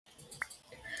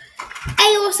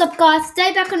Hey, what's up guys?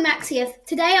 Today back on Max here.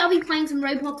 Today I'll be playing some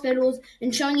Roblox bedwars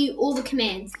and showing you all the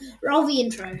commands. Roll the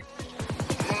intro.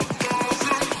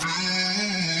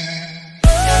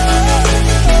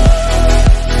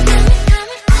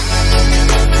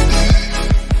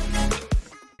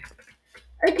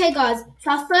 Okay guys,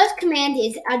 so our first command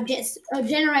is our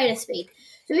generator speed.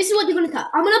 So this is what you're going to cut.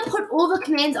 I'm going to put all the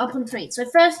commands up on screen. So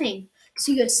first thing,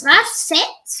 so you go /set,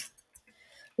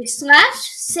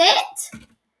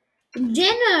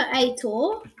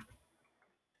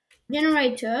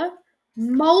 generator,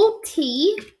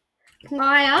 multiplier.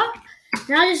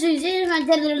 Now just use it like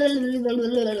that.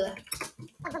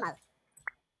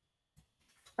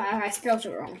 I spelled it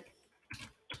wrong.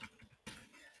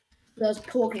 I was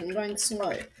talking, going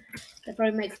slow. That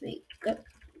probably makes me type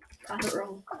it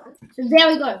wrong. So there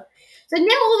we go. So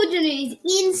now all we're doing is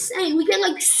insane. We get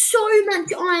like so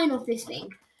much iron off this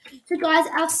thing. So guys,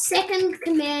 our second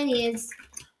command is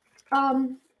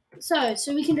so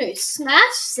we can do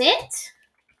 /set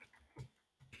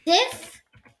def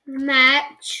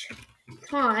match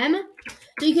time.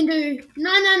 So you can do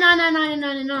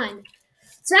 9999999.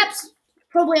 So that's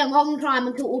probably a long time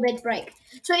until all beds break.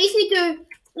 So if you do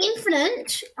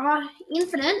infinite,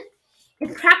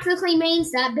 it practically means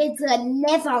that beds are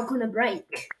never gonna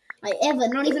break, like ever,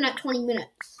 not even at 20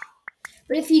 minutes.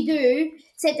 But if you do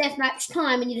set deathmatch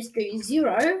time and you just do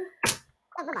 0,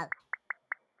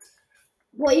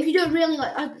 well, if you do it really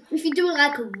if you do it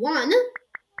like 1,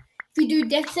 if you do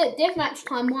set deathmatch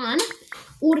time 1,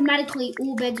 automatically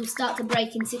all beds will start to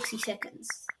break in 60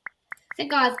 seconds. Okay,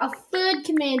 guys, our third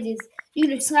command is you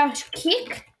do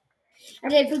 /kick.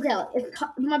 And then, for example, if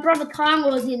my brother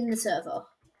Kyle was in the server,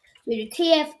 you do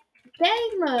TF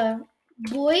Gamer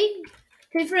Boy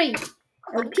 23.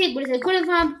 Or kid, what is it? Couldn't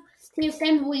find TF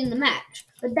Gamer Boy in the match.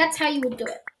 But that's how you would do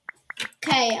it.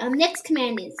 Okay, our next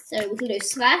command is, so we can do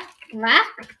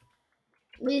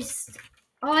 /list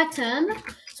item.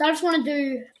 So I just want to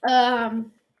do,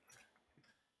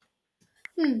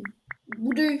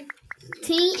 we'll do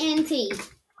TNT.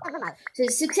 So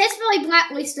successfully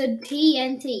blacklisted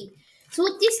TNT. So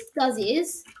what this does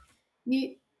is,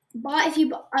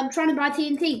 I'm trying to buy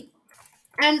TNT,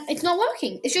 and it's not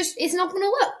working. It's not going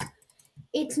to work.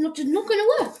 It's not going to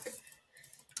work.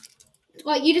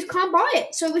 Like, you just can't buy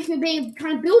it. So if you're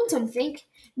trying to build something,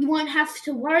 you won't have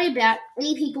to worry about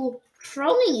any people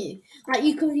trolling you. Like,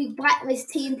 you could blacklist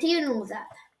TNT and all of that.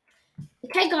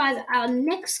 Okay, guys, our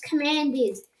next command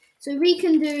is, so we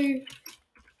can do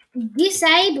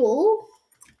disable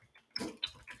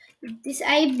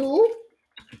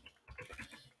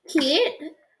kit.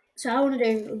 So I want to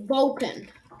do Vulcan.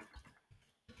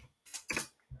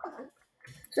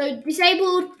 So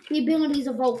disabled the abilities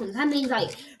of Vulcans. That means,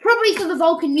 like, probably for the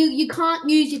Vulcan, you can't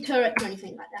use your turrets or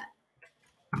anything like that.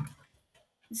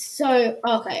 So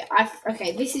okay,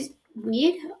 this is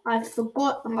weird. I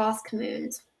forgot the last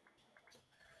command.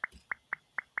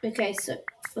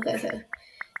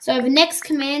 So the next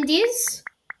command is,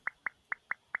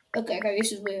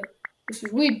 this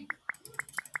is weird.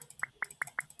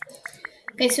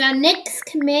 Okay, so our next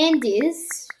command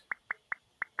is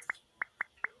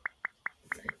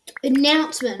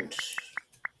announcement.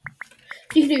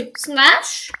 You can do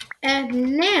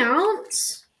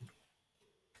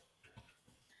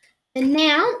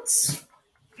 /announce.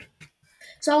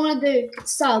 So I want to do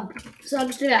sub. So I'll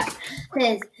just do that.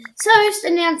 There's host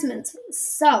announcements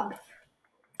sub.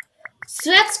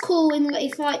 So that's cool.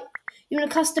 If like you want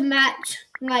a custom match,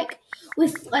 like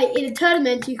with in a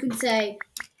tournament, you can say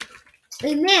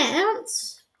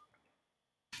announce.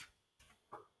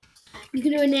 You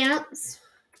can do announce.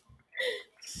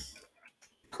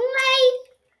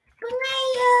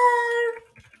 Player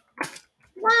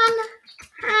 1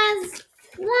 has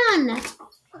won.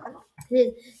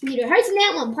 You do host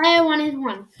announcement. Player 1 has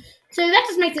won. So that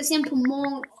just makes it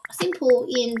more simple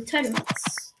in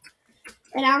tournaments.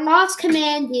 And our last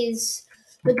command is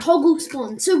the toggle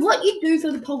spawn. So what you do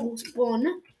for the toggle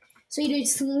spawn, so you do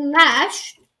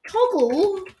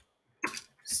 /toggle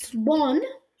spawn.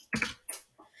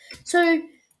 So,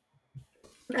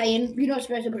 okay, and you're not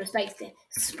supposed to put a space there.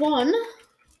 Spawn.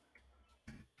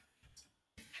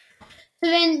 So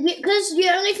then, because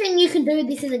the only thing you can do with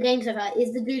this in the game so far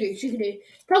is the doo-doo. So you can do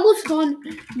toggle spawn,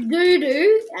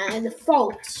 doo-doo, and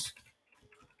false.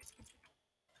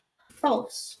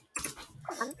 False.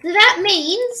 So that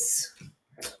means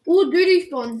all doo-doo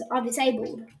spawns are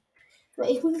disabled. But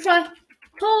if we try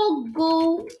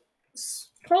toggle,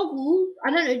 I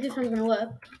don't know if this one's going to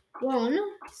work.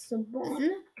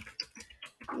 Spawn,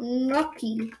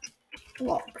 lucky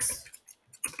blocks.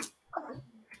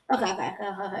 Okay.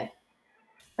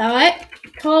 Alright,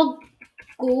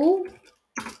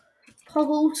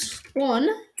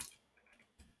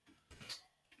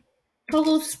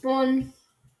 toggle spawn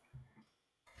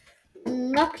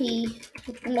lucky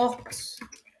blocks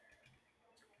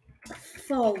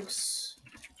false.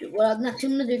 Well, that's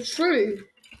gonna do true.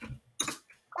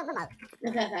 Okay,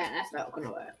 that's not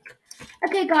gonna work.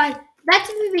 Okay, guys, that's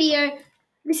the video.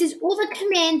 This is all the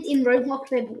commands in Roblox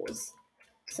bedwars.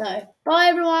 So, bye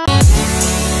everyone.